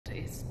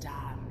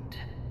damned,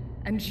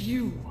 and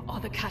you are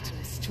the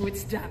catalyst to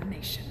its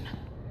damnation.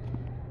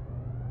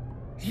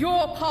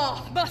 Your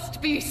path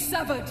must be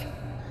severed,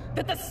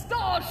 that the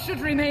stars should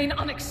remain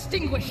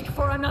unextinguished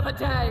for another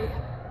day.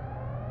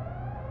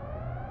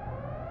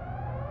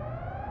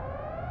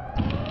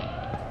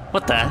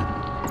 What the?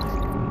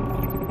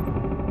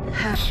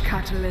 Hash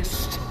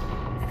catalyst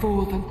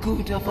for the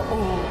good of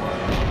all.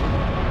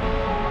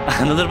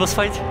 Another boss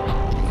fight?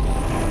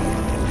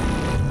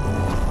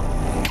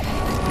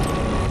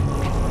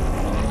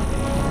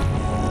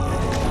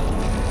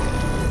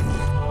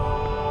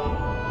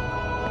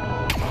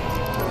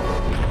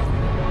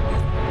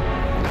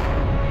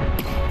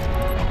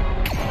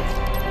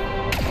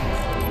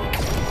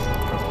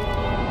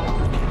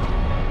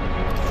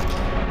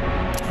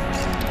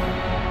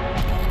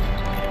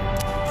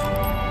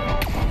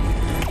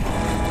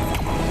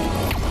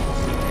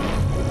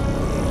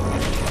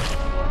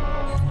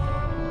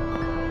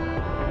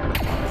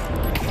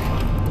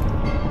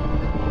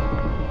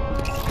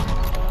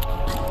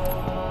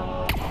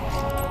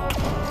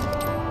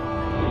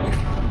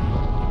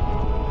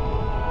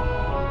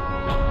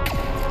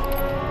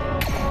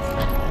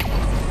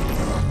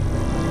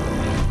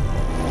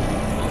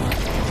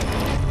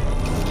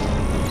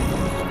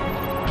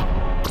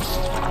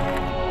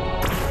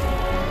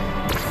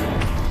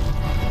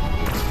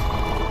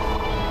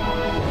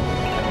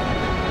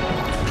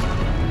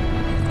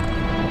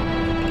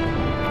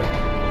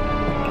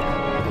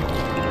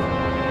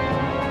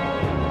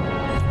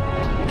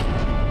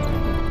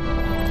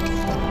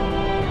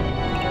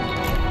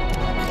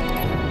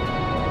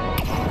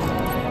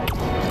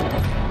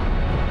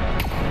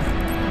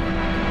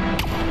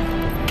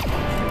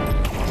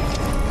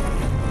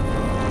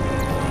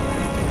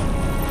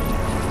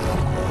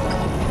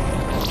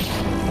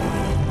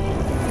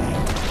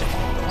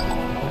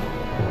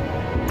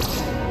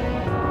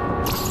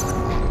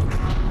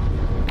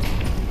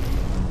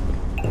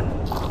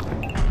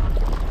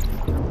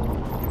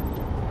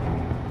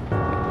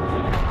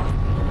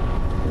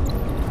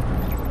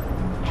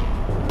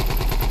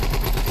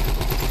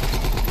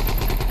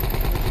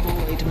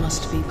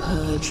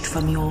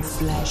 From your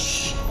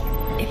flesh.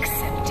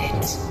 Accept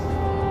it.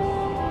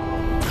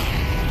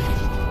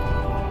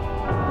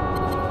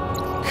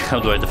 How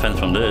do I defend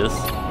from this?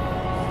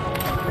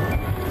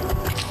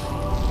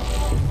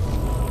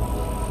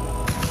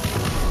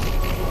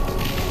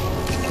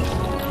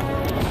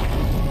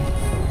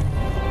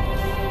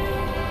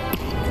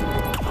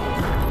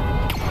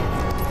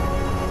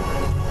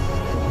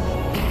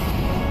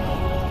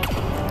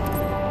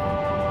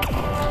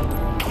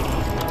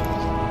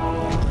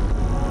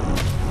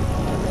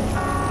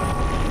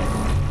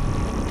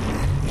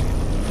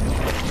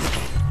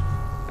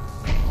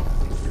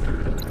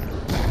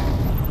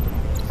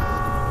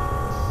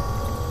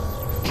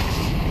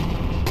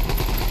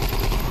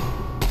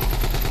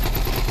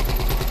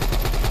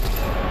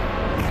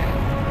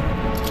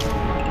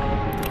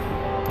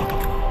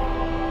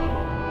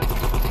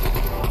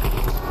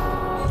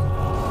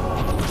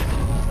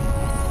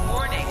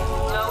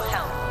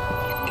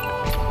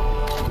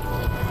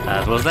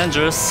 That was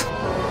dangerous.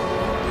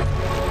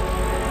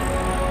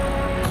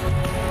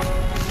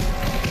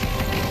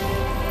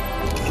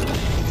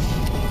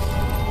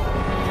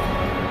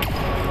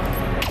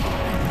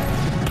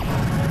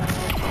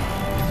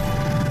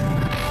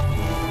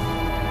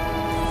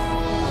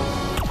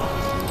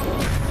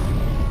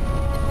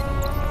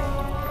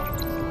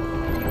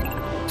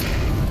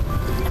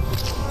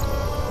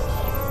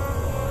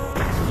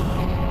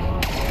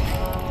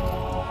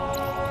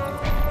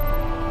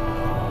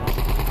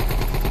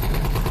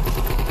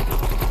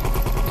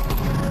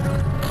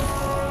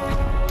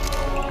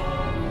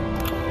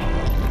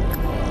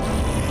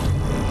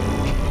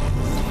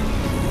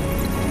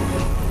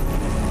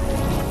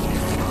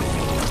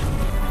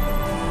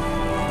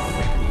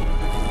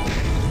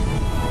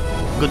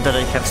 Good that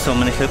I have so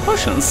many health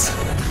potions.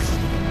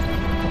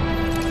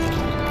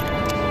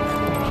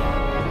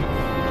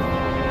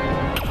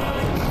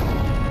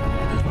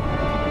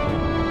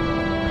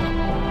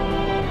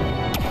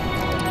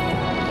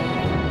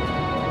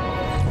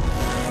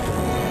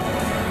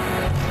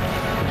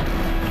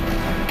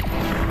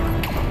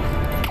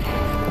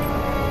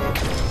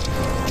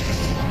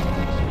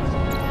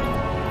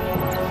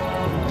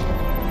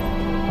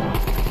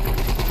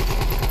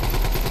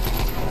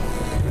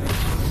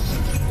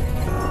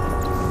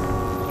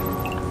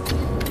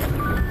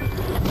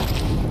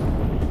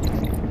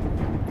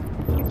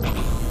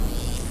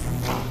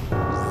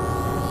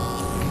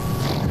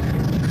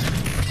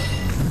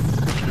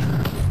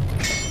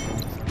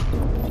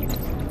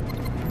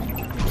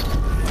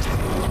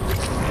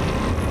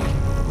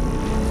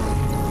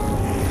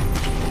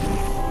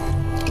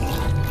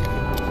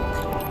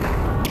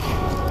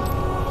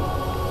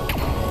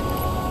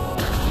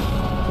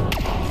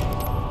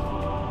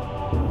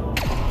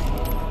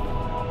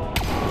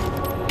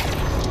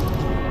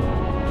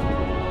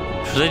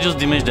 Should I just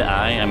damage the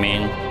eye? I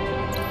mean...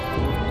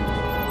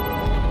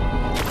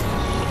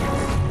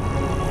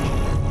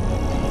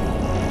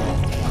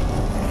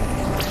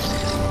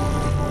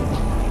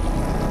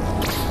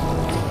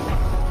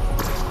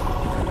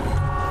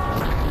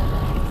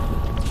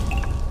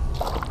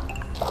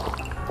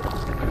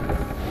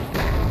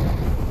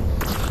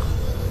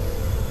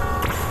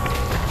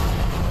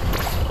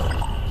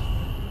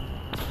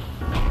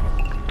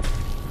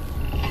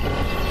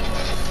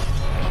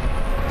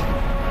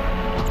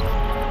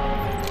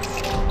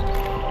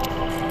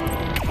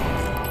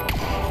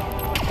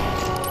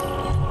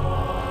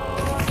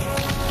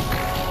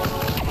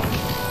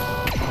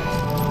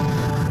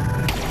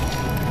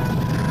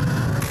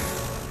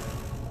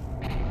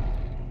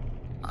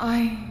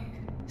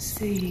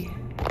 see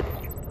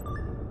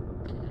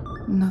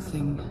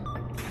nothing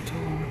at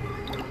all.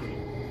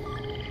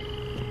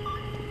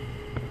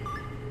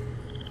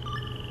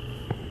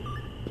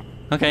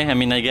 Okay, I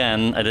mean,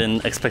 again, I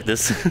didn't expect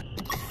this.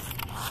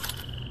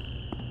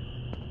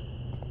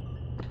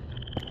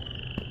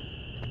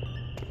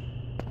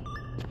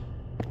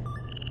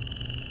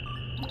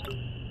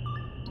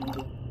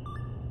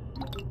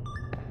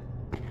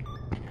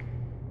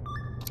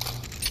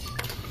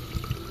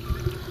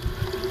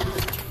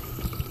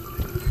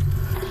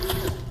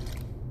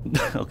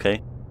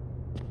 Okay.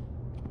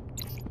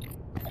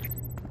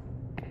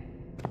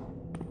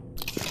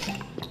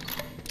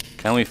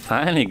 Can we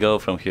finally go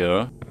from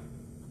here?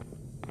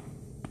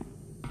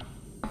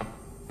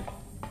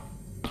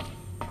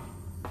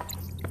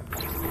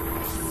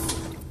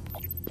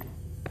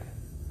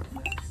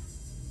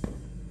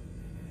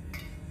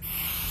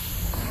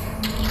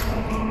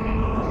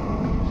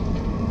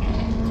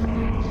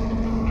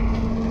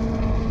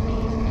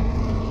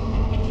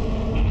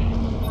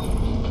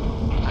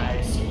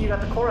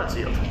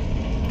 Unsealed.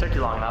 Took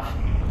you long enough.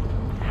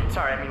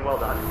 Sorry, I mean well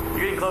done.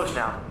 You're getting close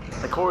now.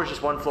 The core is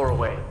just one floor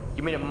away.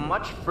 You made it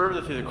much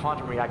further through the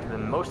quantum reactor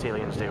than most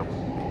aliens do.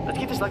 Let's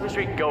keep this lecture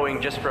streak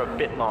going just for a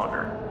bit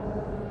longer.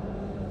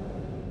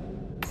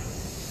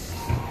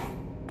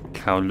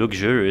 How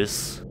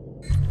luxurious.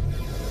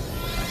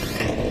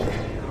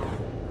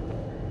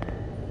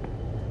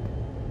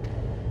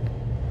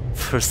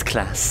 First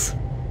class.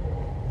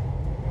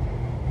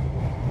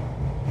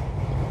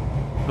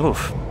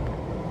 Oof.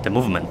 The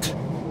movement.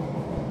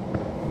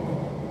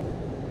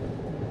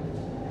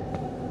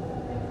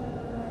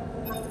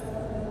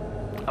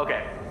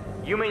 Okay,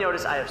 you may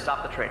notice I have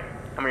stopped the train,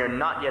 and we are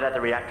not yet at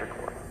the reactor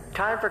core.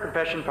 Time for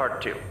confession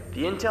part 2.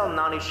 The intel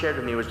Nani shared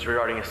with me was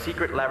regarding a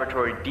secret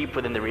laboratory deep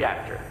within the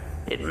reactor.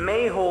 It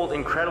may hold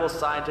incredible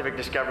scientific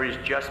discoveries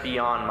just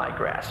beyond my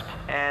grasp,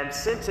 and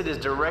since it is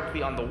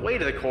directly on the way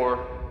to the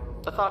core,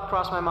 a thought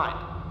crossed my mind.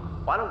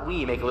 Why don't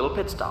we make a little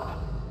pit stop?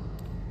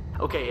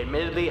 Okay,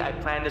 admittedly, I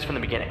planned this from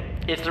the beginning.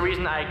 It's the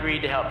reason I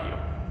agreed to help you.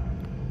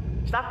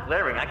 Stop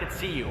glaring, I can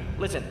see you.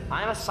 Listen,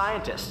 I'm a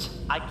scientist.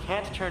 I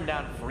can't turn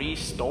down free,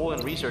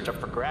 stolen research up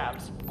for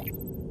grabs.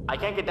 I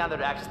can't get down there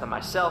to access them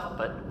myself,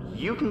 but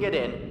you can get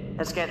in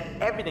and scan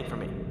everything for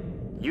me.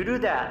 You do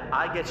that,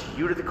 I get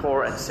you to the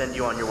core and send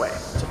you on your way.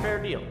 It's a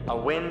fair deal, a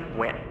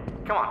win-win.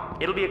 Come on,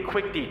 it'll be a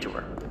quick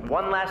detour.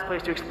 One last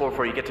place to explore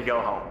before you get to go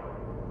home.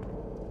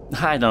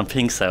 I don't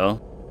think so.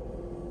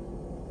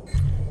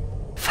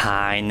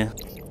 Fine.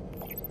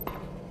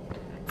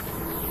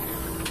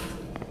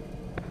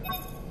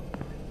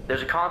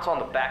 There's a console on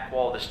the back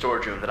wall of the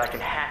storage room that I can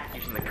hack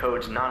using the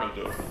codes Nani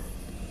gave me.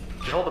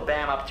 Just hold the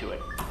BAM up to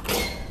it.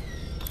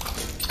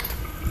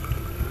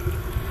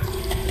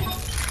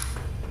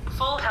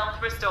 Full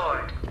health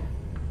restored.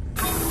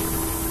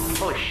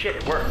 Holy shit,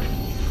 it worked.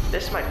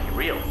 This might be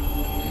real.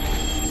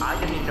 I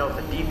didn't even know if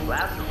the deep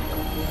labs were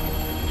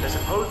real. They're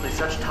supposedly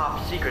such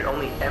top secret,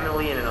 only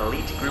Emily and an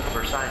elite group of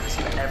her scientists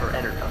have ever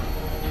entered them.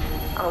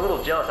 I'm a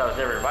little jealous I was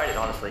never invited,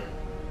 honestly.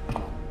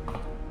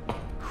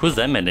 Who's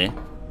Emily?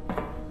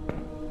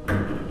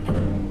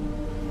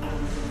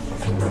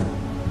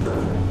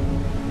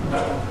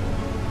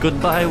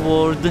 Goodbye,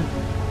 world.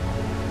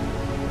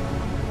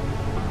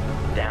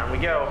 Down we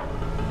go.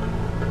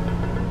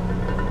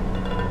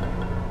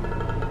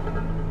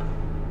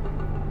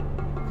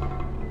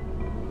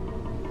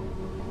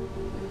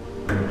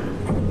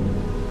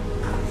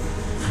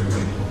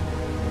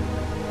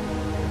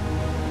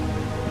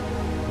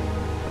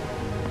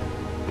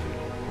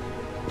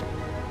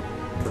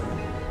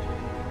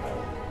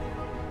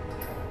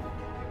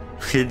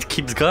 It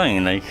keeps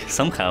going, like,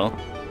 somehow.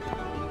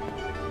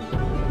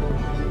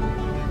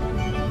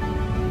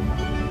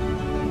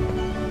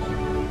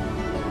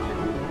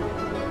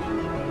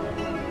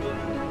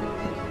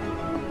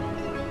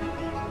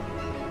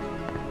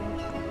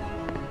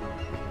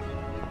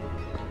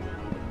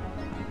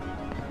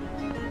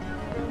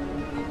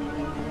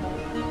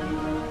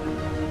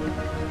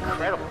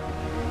 Incredible.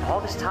 All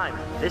this time,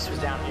 this was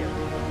down here.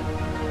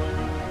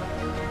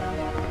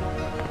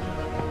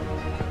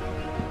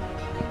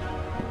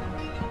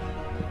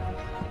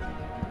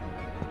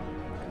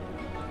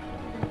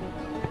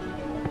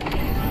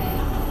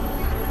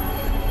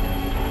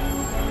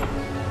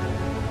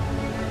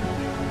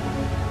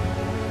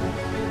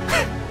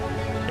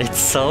 It's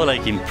so,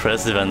 like,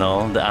 impressive and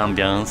all, the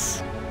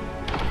ambience.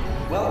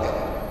 Welcome.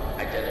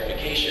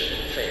 Identification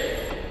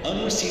failed.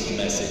 Unreceived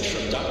message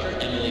from Dr.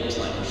 Emily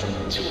Plank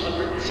from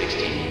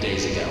 216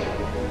 days ago.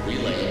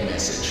 Relay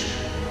message.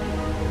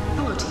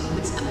 Hello team,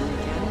 it's Emily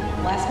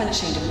again. Last minute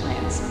change of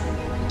plans.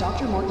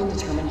 Dr. Morgan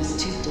determined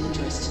it's too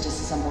dangerous to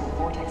disassemble the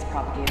vortex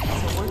propagator,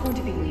 so we're going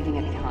to be leaving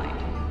it behind.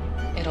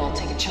 It'll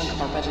take a chunk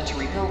of our budget to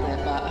rebuild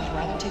it, but I'd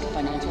rather take a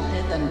financial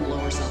hit than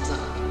blow ourselves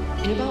up.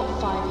 In about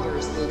 5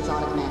 years, the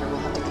exotic matter will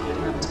have decayed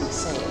enough to be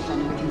safe,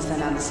 and we can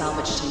send out a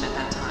salvage team at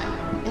that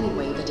time.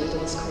 Anyway, the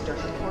Daedalus Crater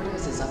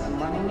headquarters is up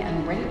and running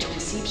and ready to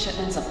receive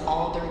shipments of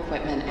all their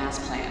equipment as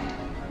planned.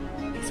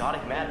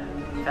 exotic matter.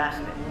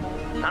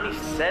 Fascinating. Nani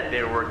said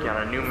they were working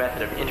on a new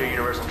method of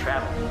interuniversal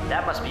travel.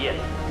 That must be it.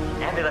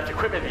 And they left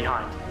equipment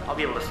behind. I'll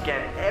be able to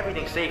scan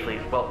everything safely,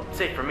 well,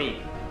 safe for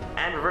me,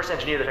 and reverse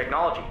engineer the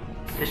technology.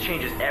 This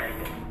changes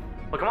everything.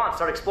 Well, come on,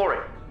 start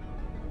exploring.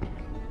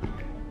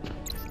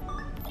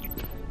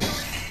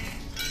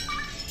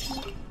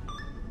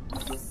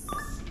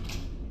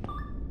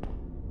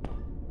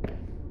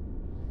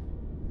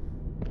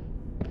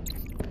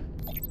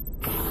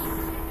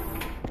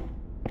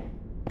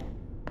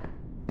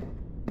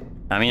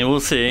 I mean, we'll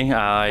see.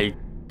 I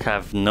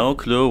have no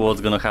clue what's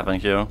gonna happen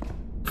here.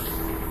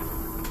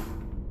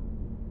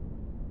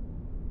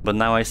 But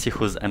now I see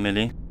who's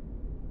Emily.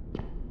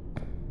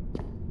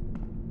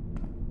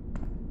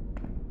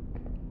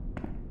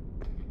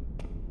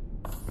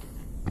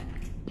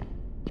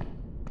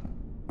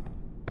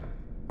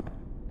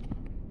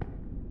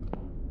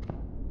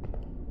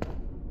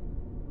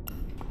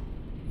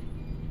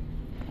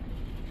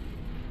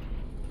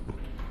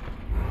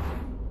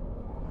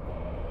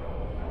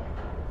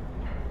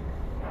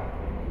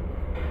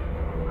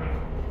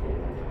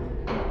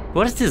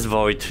 What is this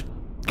Void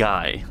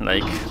guy?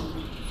 Like,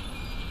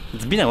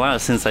 it's been a while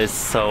since I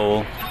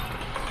saw...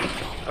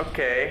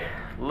 Okay,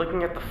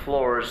 looking at the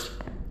floors,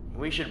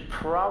 we should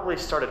probably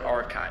start at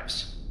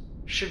archives.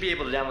 Should be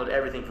able to download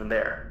everything from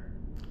there.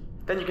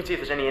 Then you can see if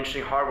there's any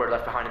interesting hardware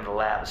left behind in the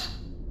labs.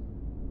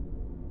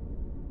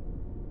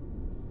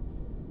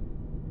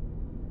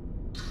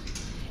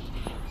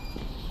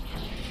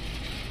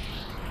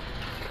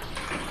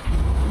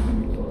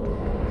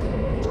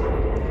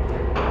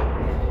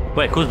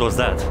 Wait, who was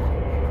that?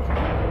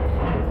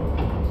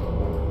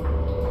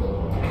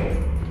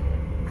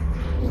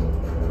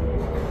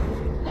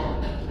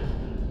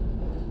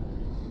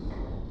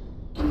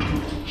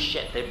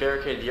 Shit, they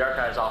barricaded the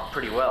archives off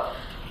pretty well.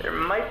 There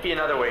might be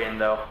another way in,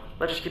 though.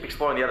 Let's just keep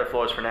exploring the other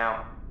floors for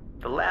now.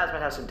 The labs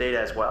might have some data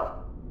as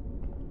well.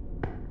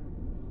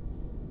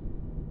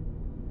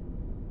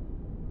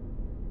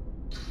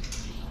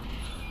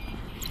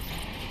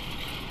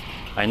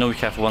 I know we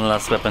have one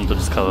last weapon to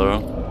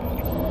discover.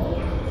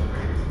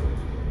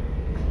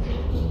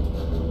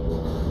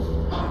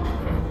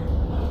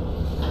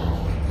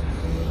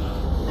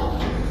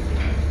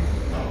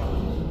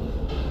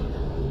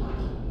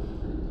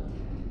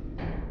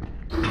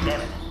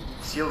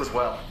 Sealed as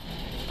well.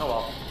 Oh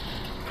well.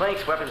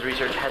 Plank's weapons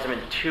research hasn't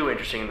been too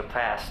interesting in the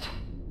past.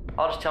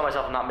 I'll just tell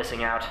myself I'm not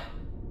missing out.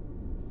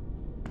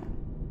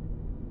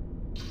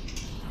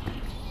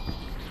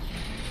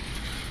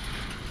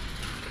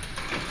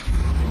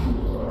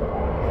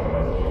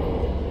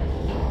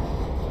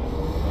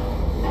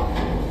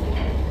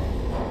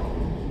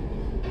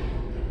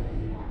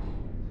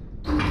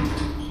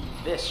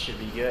 This should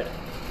be good.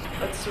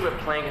 Let's see what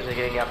Plank is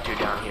getting up to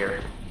down here.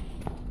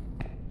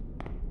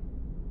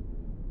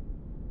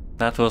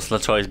 That was the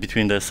choice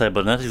between the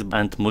cybernetics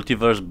and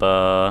multiverse,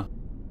 but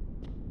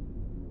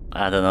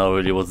I don't know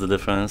really what's the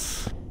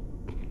difference.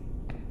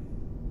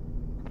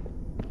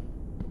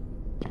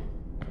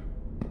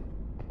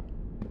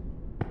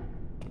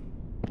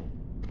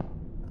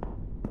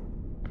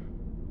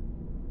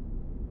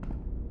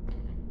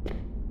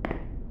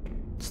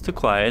 It's too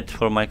quiet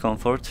for my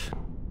comfort.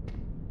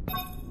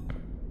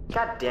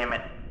 God damn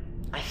it.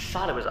 I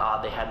thought it was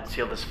odd they hadn't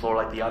sealed this floor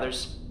like the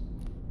others.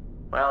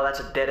 Well, that's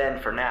a dead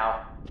end for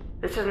now.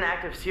 This is an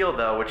active seal,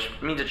 though, which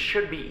means it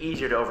should be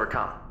easier to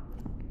overcome.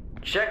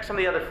 Check some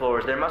of the other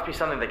floors. There must be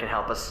something that can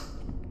help us.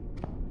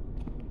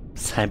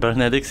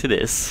 Cybernetics it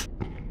is.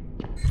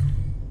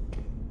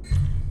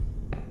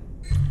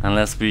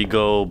 Unless we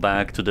go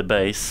back to the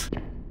base,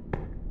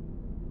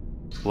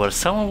 where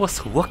someone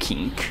was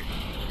walking.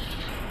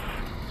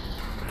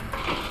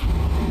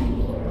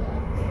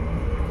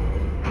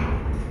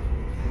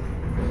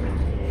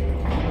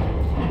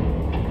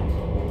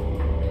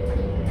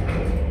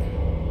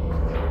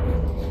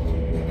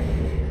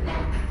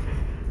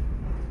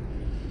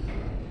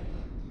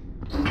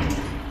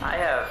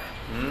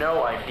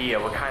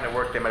 What kind of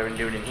work they might have been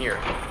doing in here.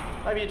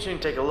 Might be interesting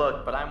to take a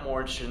look, but I'm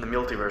more interested in the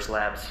multiverse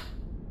labs.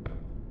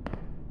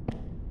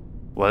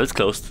 Well, it's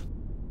closed.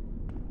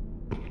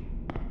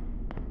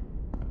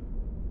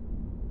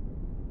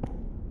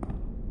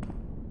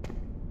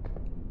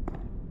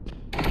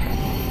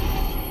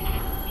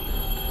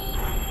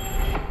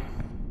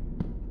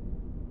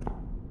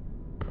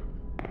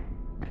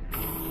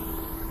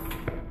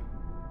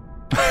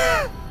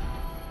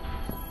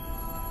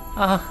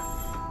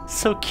 Ah,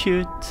 so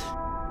cute.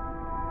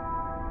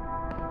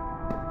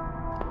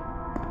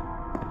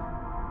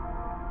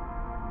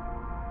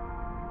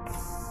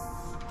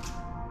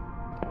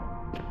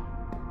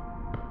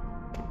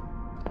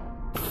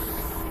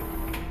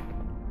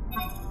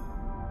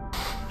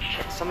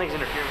 Something's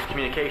interfering with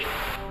communication.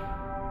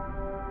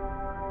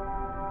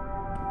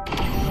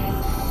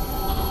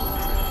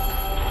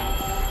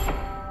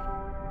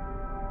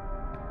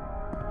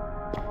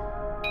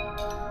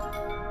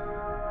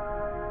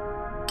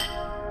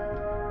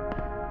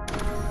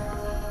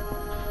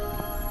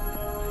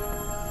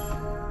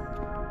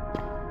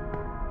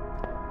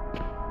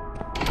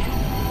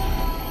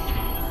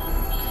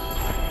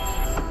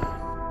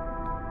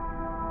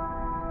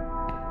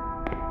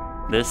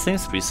 This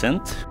seems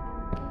recent.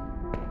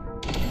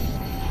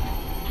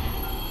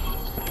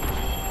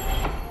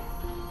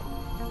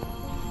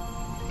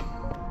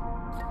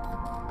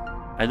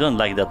 I don't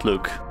like that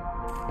look.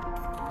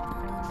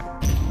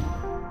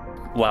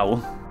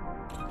 Wow.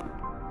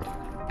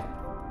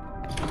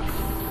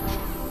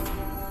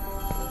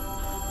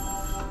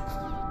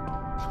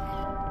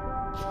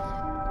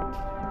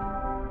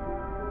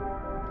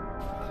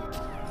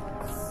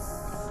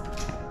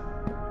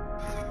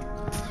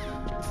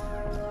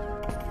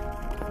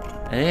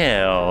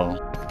 Ew.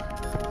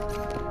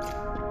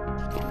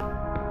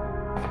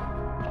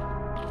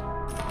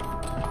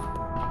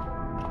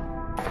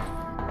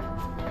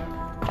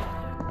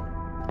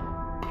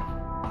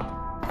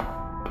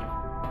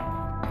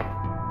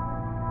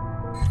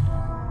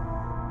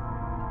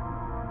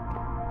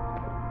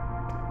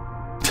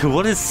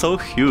 What is so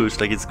huge?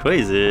 Like, it's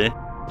crazy.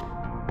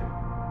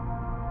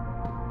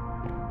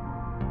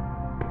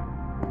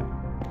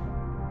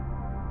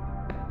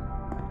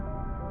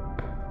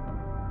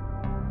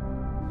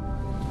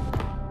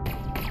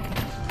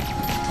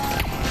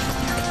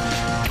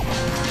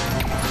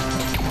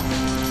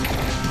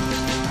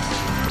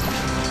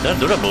 They're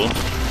durable.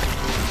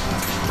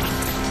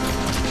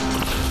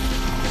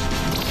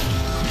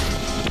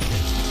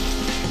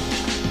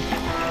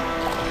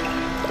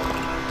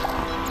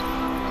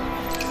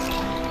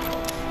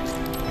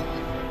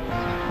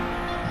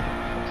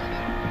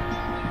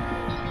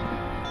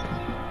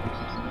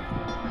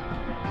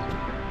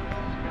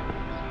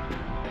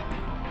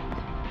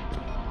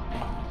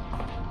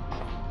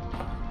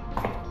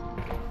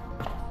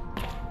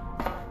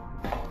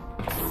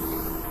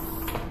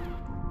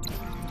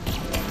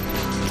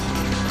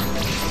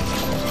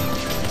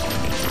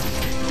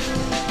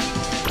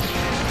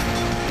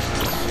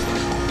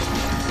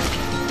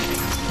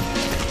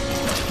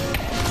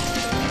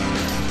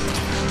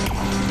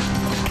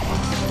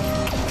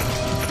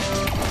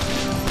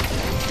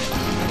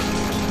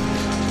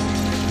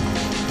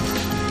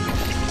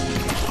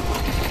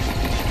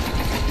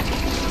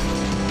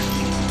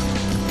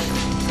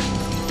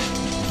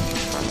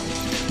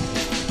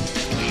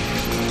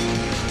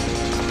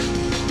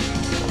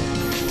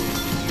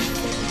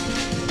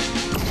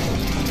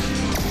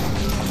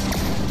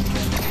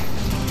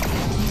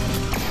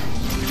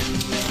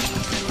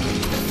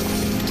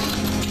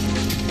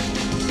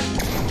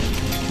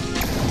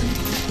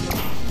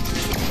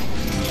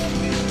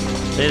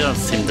 They don't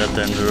seem that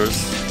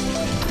dangerous.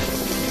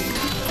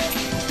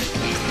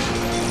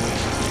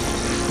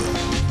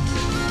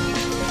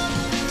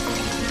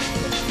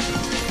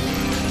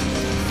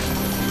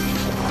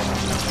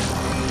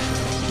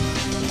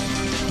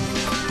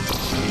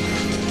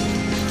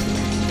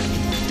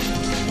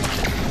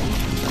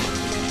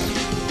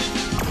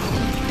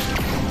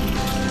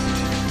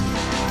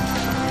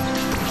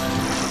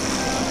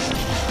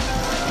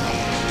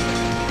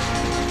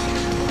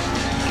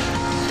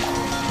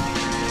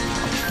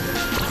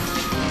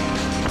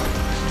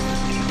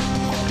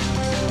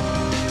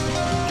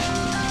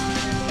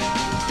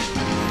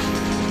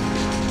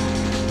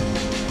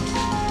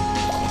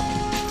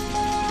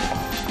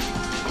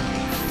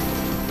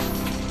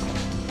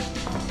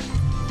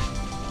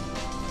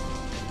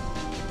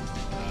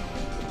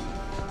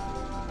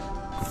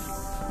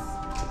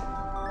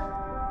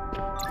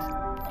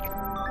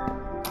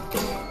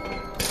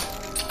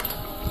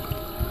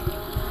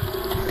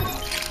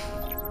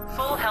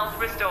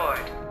 Restored.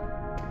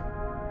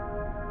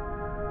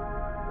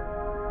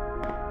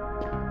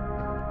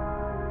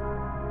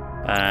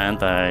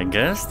 And I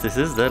guess this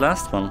is the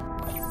last one.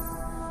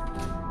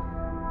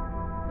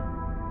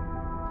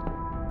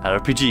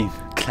 RPG.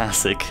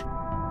 Classic.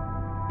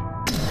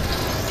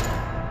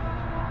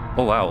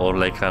 Oh wow, or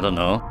like, I don't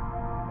know,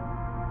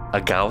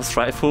 a Gauss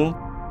rifle?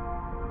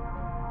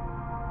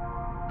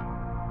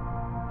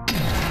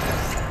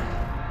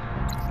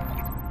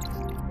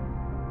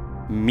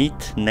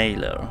 Meat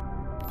nailer.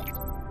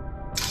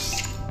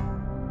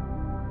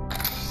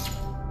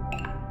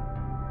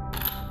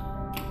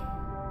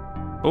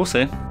 We'll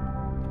see.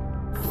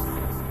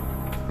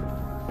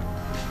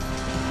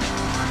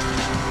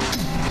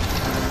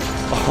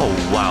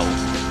 Oh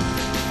wow.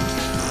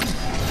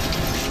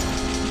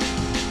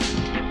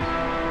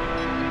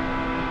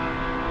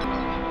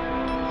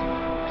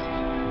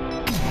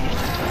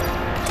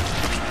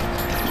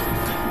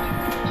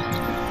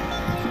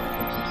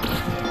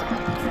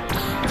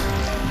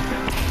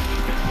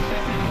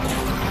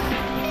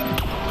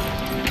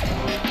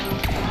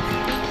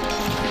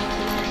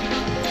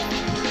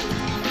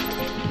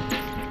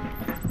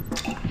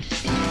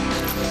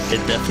 It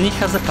definitely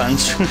has a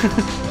punch.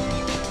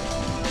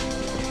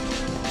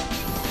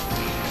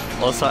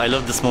 Also, I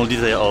love the small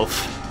detail of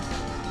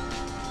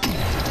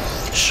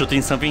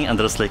shooting something and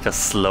there's like a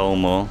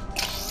slow-mo.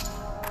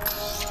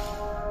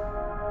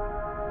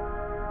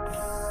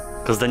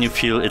 Because then you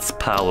feel its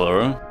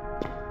power.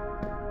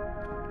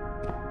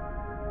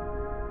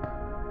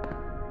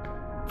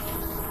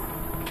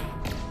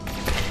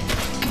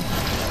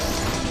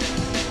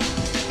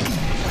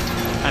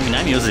 I mean,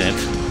 I'm using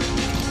it.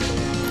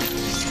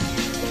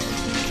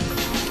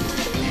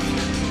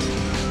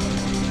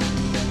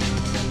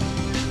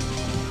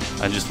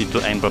 I just need to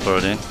aim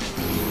properly.